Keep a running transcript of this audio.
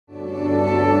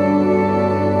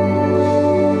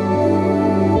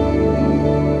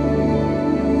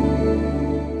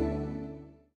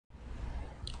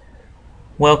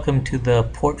Welcome to the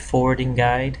port forwarding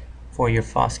guide for your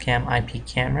Foscam IP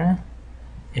camera.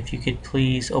 If you could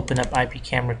please open up IP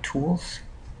camera tools,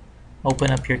 open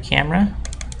up your camera.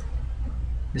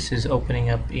 This is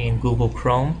opening up in Google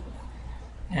Chrome,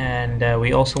 and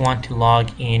we also want to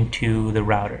log into the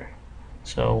router.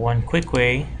 So one quick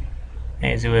way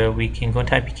is we can go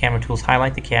into IP camera tools,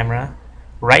 highlight the camera,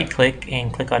 right click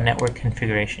and click on network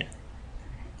configuration,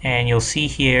 and you'll see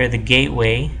here the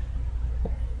gateway's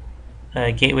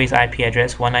IP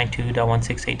address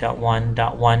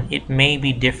 192.168.1.1. It may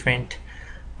be different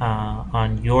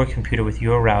on your computer with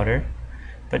your router,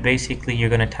 but basically you're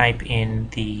going to type in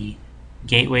the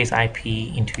gateway's IP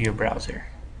into your browser.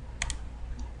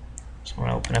 So I'm going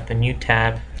to open up a new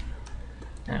tab,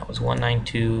 and it was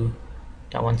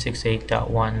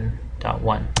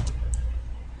 192.168.1.1.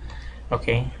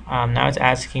 Okay, now it's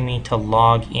asking me to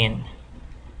log in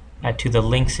to the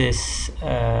Linksys.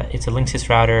 It's a Linksys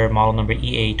router, model number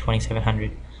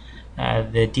EA2700.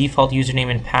 The default username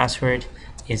and password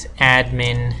is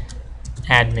admin.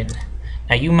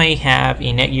 Now you may have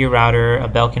a Netgear router, a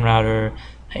Belkin router,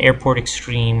 an Airport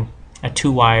Extreme, a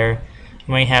 2-wire.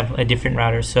 You may have a different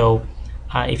router. So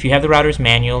if you have the router's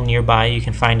manual nearby, you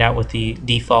can find out what the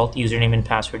default username and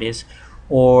password is,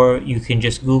 or you can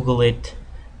just Google it.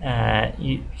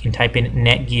 You can type in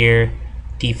Netgear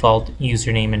default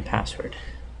username and password,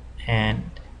 and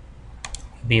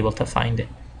you'll be able to find it.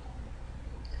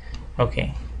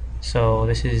 Okay, so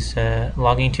this is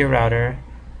logging to your router.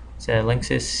 It's a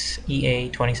Linksys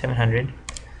EA2700.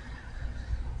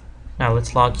 Now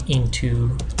let's log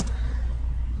into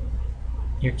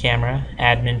your camera.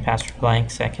 Admin, password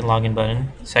blank, second login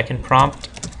button, second prompt.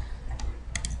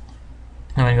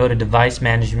 I'm going to go to device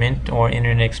management, or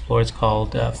Internet Explorer. It's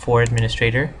called for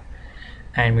administrator,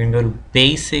 and we're going to go to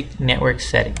basic network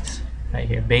settings right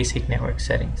here, basic network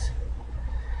settings,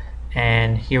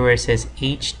 and here where it says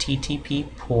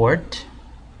HTTP port,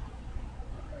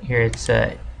 here it's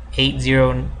 80.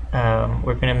 We're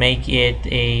going to make it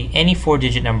any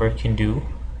 4-digit number can do.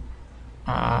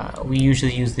 We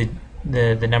usually use the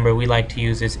number we like to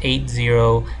use is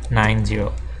 8090.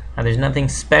 Now there's nothing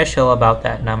special about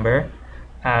that number.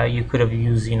 You could have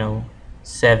used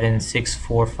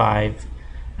 7645,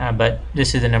 but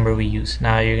this is the number we use.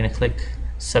 Now you're going to click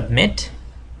submit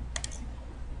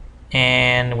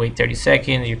and wait 30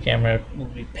 seconds. Your camera will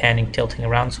be panning, tilting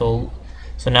around. So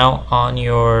now on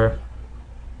your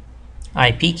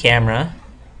IP camera,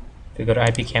 if you go to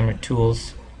IP camera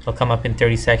tools, it'll come up in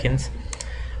 30 seconds.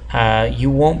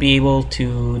 You won't be able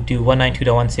to do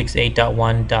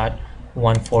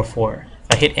 192.168.1.144. If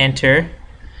I hit enter,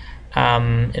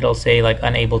 it'll say like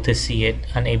unable to see it,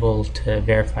 unable to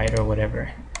verify it, or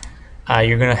whatever.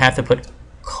 You're gonna have to put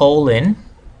colon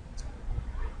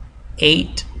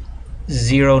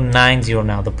 8090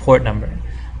 now, the port number.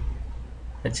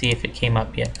 Let's see if it came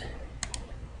up yet.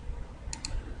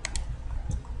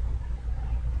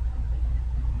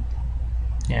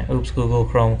 Yeah, oops, Google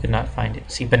Chrome could not find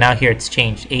it. See, but now here it's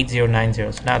changed,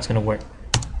 8090, so now it's gonna work.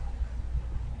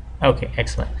 Okay,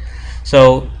 excellent.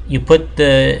 So you put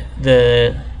the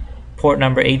port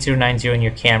number 8090 in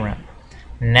your camera.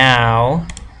 Now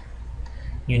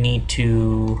you need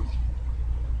to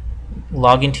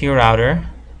log into your router,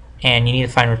 and you need to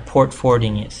find where port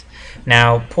forwarding is.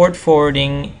 Now port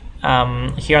forwarding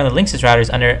here on the Linksys router is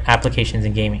under applications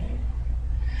and gaming,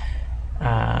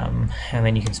 and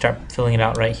then you can start filling it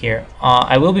out right here.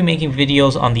 I will be making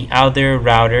videos on the other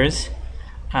routers,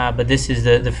 but this is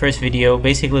the first video.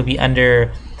 Basically it'll be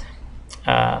under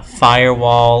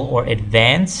firewall or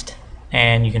advanced,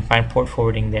 and you can find port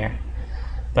forwarding there.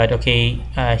 But okay,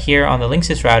 here on the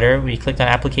Linksys router, we clicked on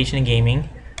application and gaming.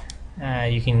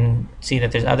 You can see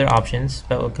that there's other options,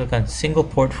 but we'll click on single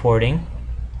port forwarding,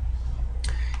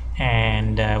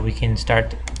 and we can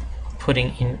start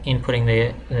inputting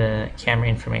the camera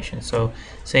information. So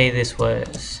say this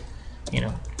was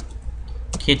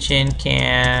kitchen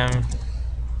cam,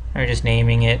 or just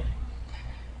naming it.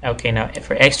 Okay, now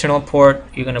for external port,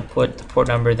 you're going to put the port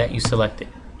number that you selected.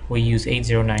 We use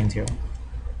 8090.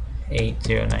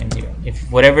 If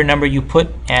whatever number you put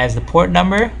as the port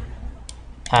number,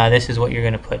 this is what you're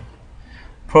going to put.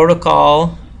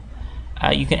 Protocol,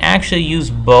 you can actually use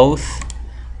both,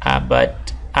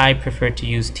 but I prefer to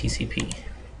use TCP.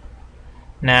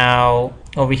 Now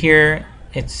over here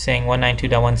it's saying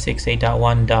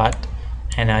 192.168.1.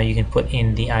 and now you can put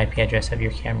in the IP address of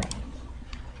your camera,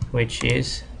 which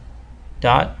is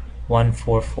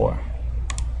 .144.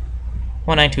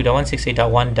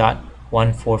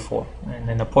 192.168.1.144, and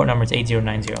then the port number is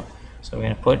 8090. So we're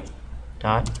going to put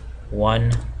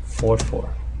 .144.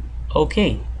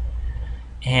 Okay,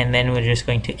 and then we're just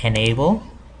going to enable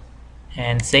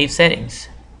and save settings.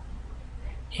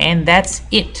 And that's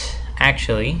it,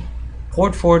 actually.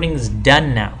 Port forwarding is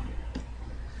done now.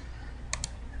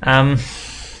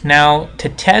 Now, to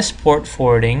test port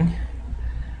forwarding,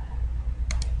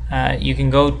 you can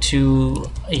go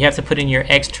to, you have to put in your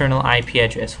external IP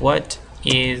address. What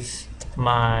is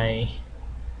my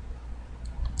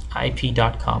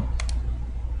IP.com?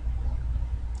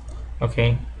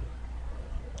 Okay,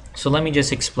 so let me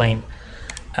just explain.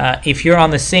 If you're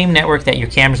on the same network that your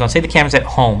camera's on, say the camera's at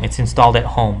home, it's installed at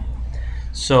home,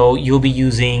 so you'll be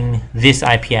using this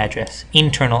IP address,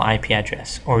 internal IP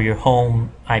address, or your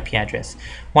home IP address,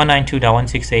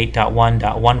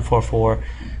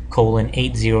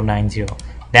 192.168.1.144:8090.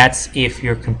 That's if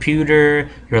your computer,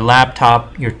 your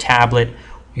laptop, your tablet,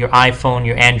 your iPhone,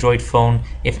 your Android phone,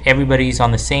 if everybody's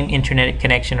on the same internet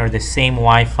connection or the same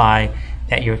Wi-Fi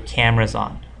that your camera's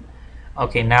on.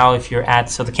 Okay, now if you're at,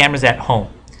 so the camera's at home.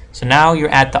 So now you're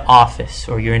at the office,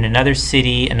 or you're in another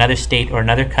city, another state, or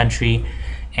another country,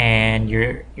 and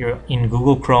you're in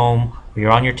Google Chrome, or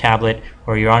you're on your tablet,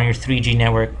 or you're on your 3G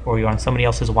network, or you're on somebody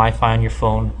else's Wi-Fi on your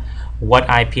phone. What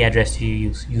IP address do you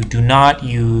use? You do not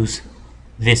use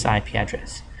this IP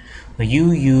address.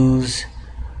 You use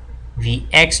the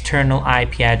external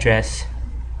IP address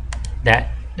that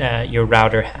your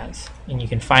router has. And you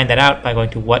can find that out by going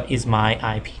to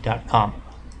whatismyip.com.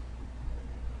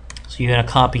 So you're going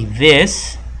to copy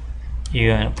this,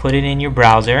 you're going to put it in your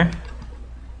browser,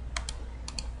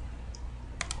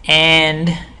 and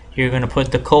you're going to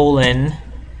put the colon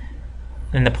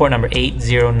and the port number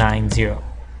 8090.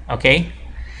 Okay?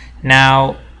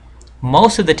 Now,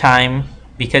 most of the time,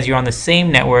 because you're on the same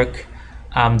network,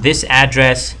 this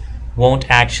address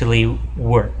won't actually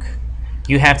work.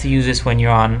 You have to use this when you're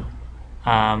on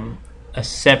a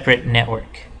separate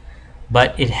network.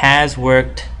 But it has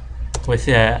worked with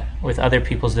other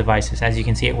people's devices. As you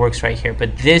can see, it works right here.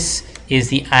 But this is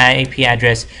the IP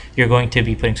address you're going to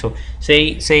be putting. So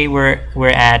say we're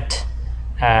at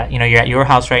you're at your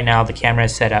house right now. The camera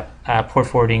is set up. Port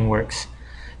forwarding works.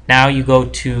 Now you go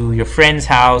to your friend's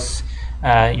house,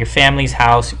 your family's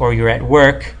house, or you're at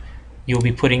work. You'll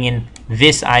be putting in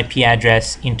this IP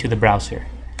address into the browser.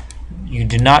 You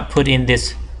do not put in the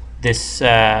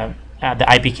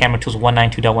IP camera tools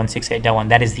 192.168.1.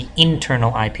 That is the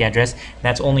internal IP address.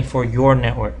 That's only for your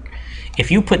network.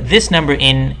 If you put this number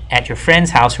in at your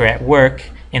friend's house or at work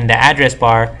in the address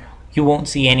bar, you won't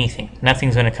see anything.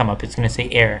 Nothing's going to come up. It's going to say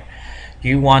error.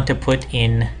 You want to put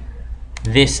in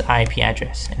this IP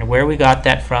address. And where we got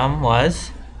that from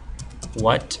was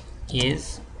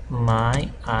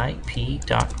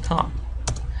whatismyip.com.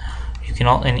 You can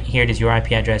all, and here it is. Your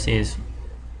IP address is,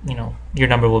 your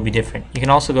number will be different. You can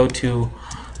also go to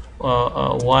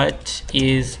what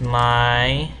is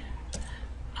my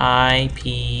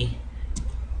IP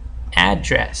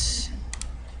address?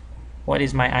 What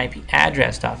is my IP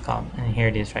address.com? And here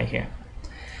it is right here.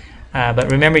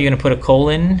 But remember, you're going to put a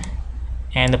colon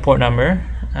and the port number,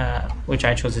 which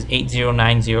I chose is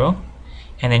 8090,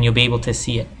 and then you'll be able to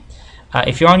see it.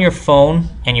 If you're on your phone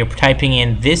and you're typing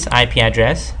in this IP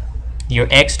address, you're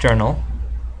external,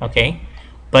 okay?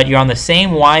 But you're on the same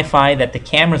Wi-Fi that the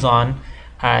camera's on,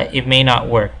 it may not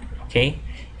work, okay?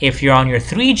 If you're on your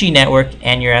 3G network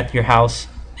and you're at your house,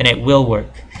 then it will work.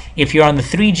 If you're on the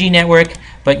 3G network,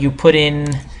 but you put in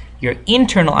your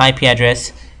internal IP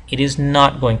address, it is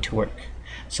not going to work.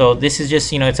 So this is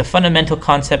just, it's a fundamental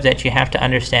concept that you have to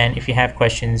understand. If you have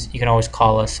questions, you can always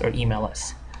call us or email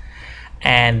us.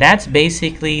 And that's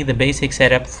basically the basic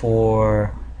setup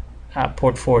for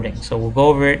port forwarding. So we'll go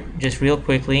over it just real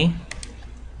quickly.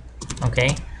 Okay,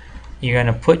 you're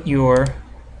going to put your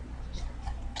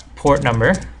port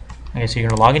number. Okay, so you're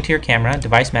going to log into your camera,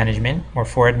 device management, or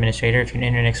for administrator if you're an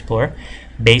Internet Explorer,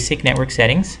 basic network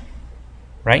settings,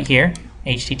 right here,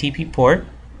 HTTP port.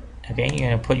 Okay, you're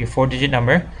going to put your 4-digit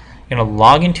number. You're going to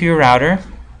log into your router,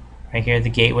 right here, the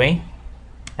gateway.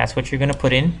 That's what you're going to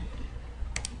put in.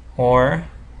 Or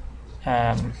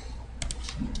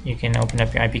you can open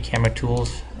up your IP camera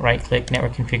tools, right-click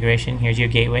network configuration. Here's your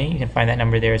gateway. You can find that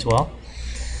number there as well.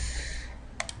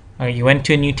 You went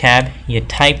to a new tab. You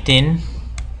typed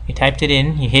it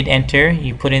in. You hit enter.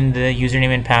 You put in the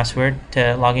username and password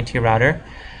to log into your router.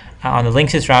 On the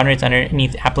Linksys router, it's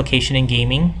underneath application and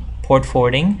gaming, port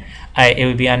forwarding. It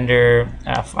would be under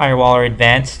firewall or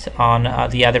advanced on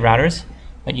the other routers.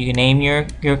 But you can name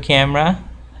your camera.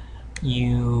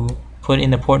 You put in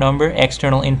the port number,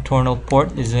 external, internal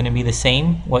port is going to be the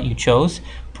same, what you chose.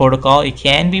 Protocol, it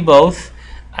can be both.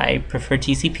 I prefer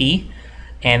TCP.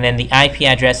 And then the IP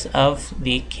address of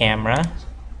the camera.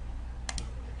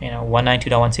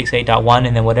 192.168.1,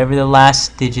 and then whatever the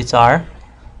last digits are,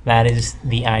 that is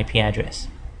the IP address.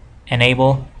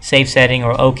 Enable, save setting,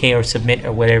 or OK, or submit,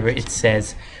 or whatever it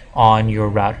says on your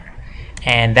router.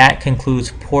 And that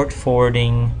concludes port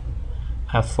forwarding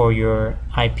for your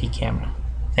IP camera.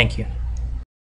 Thank you.